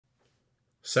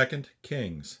2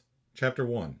 Kings, chapter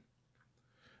 1.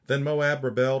 Then Moab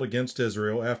rebelled against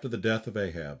Israel after the death of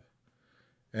Ahab.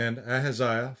 And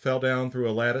Ahaziah fell down through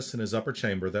a lattice in his upper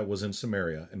chamber that was in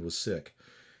Samaria, and was sick.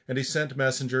 And he sent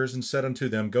messengers, and said unto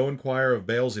them, Go inquire of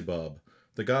Beelzebub,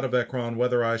 the god of Ekron,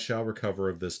 whether I shall recover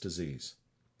of this disease.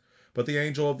 But the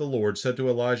angel of the Lord said to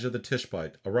Elijah the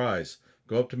Tishbite, Arise,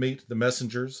 go up to meet the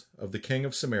messengers of the king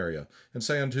of Samaria, and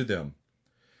say unto them,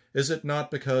 Is it not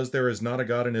because there is not a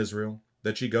God in Israel,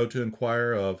 that ye go to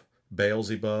inquire of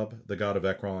Beelzebub, the god of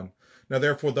Ekron? Now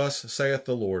therefore thus saith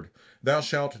the Lord, Thou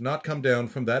shalt not come down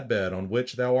from that bed on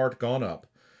which thou art gone up,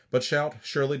 but shalt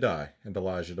surely die. And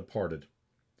Elijah departed.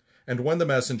 And when the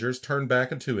messengers turned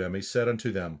back unto him, he said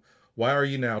unto them, Why are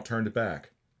ye now turned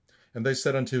back? And they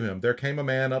said unto him, There came a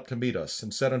man up to meet us,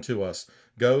 and said unto us,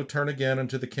 Go, turn again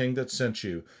unto the king that sent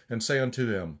you, and say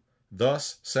unto him,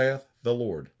 Thus saith the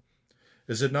Lord,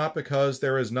 Is it not because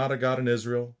there is not a God in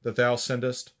Israel, that thou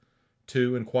sendest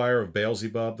to inquire of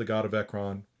Beelzebub, the god of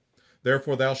Ekron?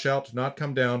 Therefore thou shalt not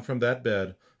come down from that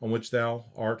bed on which thou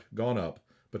art gone up,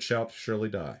 but shalt surely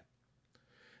die.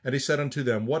 And he said unto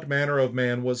them, What manner of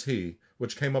man was he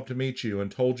which came up to meet you,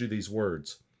 and told you these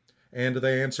words? And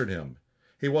they answered him,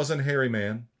 He was an hairy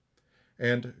man,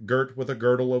 and girt with a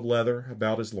girdle of leather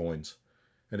about his loins.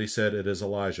 And he said, It is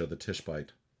Elijah the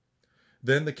Tishbite.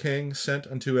 Then the king sent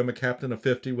unto him a captain of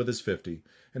 50 with his 50,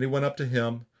 and he went up to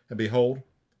him, and behold,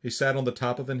 he sat on the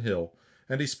top of an hill.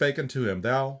 And he spake unto him,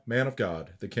 Thou man of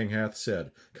God, the king hath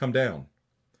said, Come down.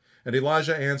 And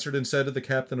Elijah answered and said to the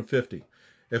captain of 50,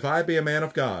 If I be a man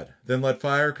of God, then let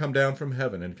fire come down from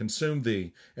heaven, and consume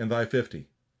thee and thy 50.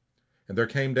 And there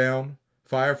came down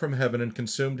fire from heaven, and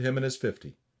consumed him and his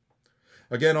 50.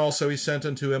 Again also he sent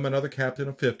unto him another captain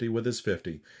of 50 with his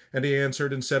 50. And he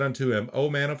answered and said unto him, O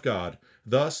man of God,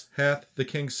 thus hath the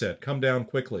king said, Come down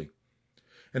quickly.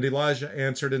 And Elijah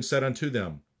answered and said unto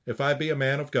them, If I be a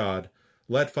man of God,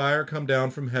 let fire come down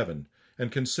from heaven,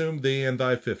 and consume thee and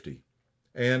thy 50.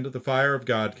 And the fire of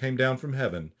God came down from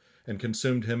heaven, and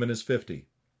consumed him and his 50.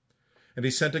 And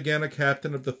he sent again a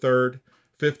captain of the third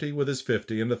 50 with his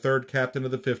 50, and the third captain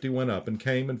of the 50 went up, and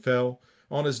came and fell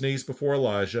on his knees before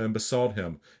Elijah, and besought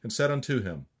him, and said unto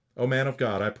him, O man of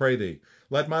God, I pray thee,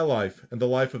 let my life and the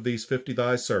life of these 50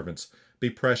 thy servants be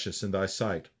precious in thy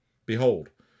sight. Behold,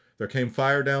 there came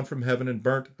fire down from heaven, and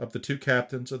burnt up the 2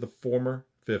 captains of the former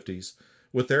 50s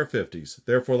with their 50s.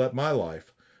 Therefore let my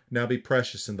life now be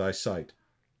precious in thy sight.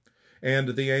 And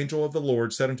the angel of the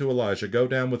Lord said unto Elijah, Go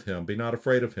down with him, be not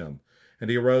afraid of him. And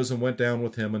he arose and went down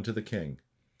with him unto the king.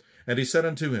 And he said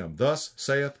unto him, Thus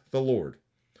saith the Lord,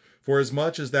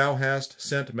 Forasmuch as thou hast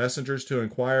sent messengers to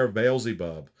inquire of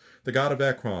Beelzebub, the god of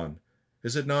Ekron,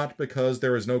 is it not because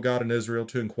there is no God in Israel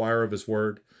to inquire of his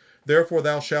word? Therefore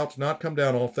thou shalt not come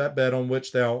down off that bed on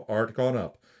which thou art gone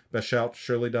up, but shalt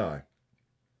surely die.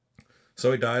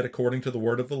 So he died according to the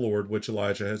word of the Lord which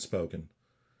Elijah had spoken.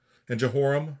 And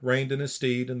Jehoram reigned in his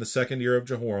stead in the 2nd year of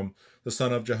Jehoram, the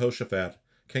son of Jehoshaphat,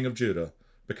 king of Judah,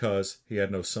 because he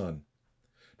had no son.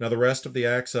 Now the rest of the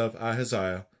acts of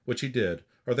Ahaziah, which he did,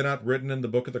 are they not written in the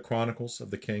book of the Chronicles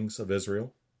of the kings of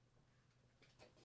Israel?